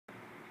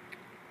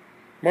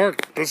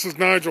Mark, this is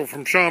Nigel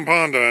from Schomp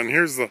Honda, and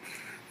here's the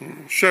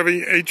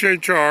Chevy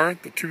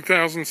HHR, the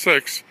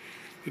 2006,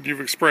 that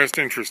you've expressed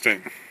interest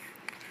in.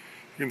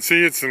 You can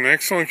see it's in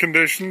excellent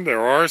condition.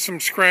 There are some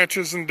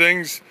scratches and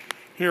dings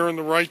here in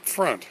the right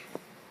front.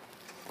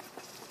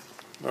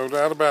 No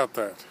doubt about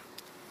that.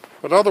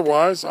 But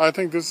otherwise, I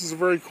think this is a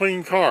very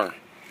clean car.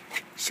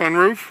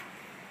 Sunroof.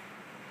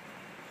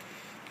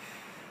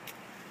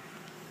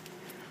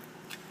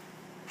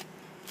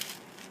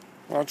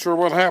 Not sure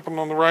what happened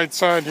on the right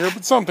side here,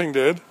 but something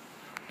did.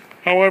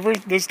 However,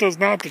 this does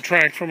not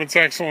detract from its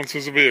excellence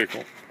as a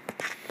vehicle.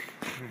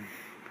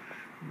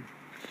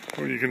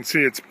 Well, you can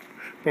see it's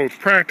both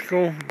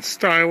practical,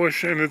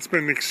 stylish, and it's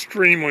been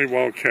extremely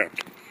well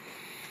kept.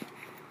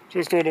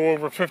 Just a little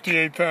over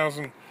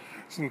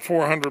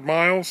 58,400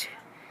 miles.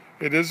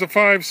 It is a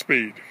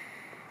 5-speed.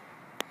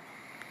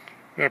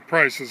 That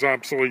price is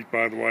obsolete,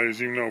 by the way, as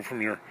you know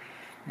from your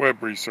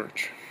web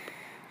research.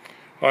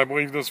 I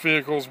believe this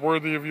vehicle is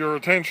worthy of your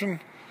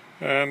attention,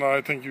 and I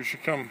think you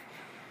should come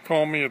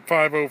call me at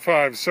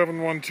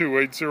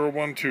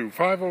 505-712-8012,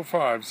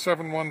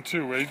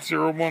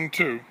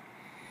 505-712-8012,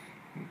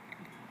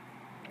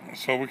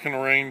 so we can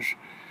arrange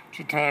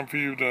a time for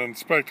you to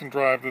inspect and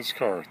drive this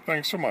car.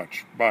 Thanks so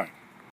much. Bye.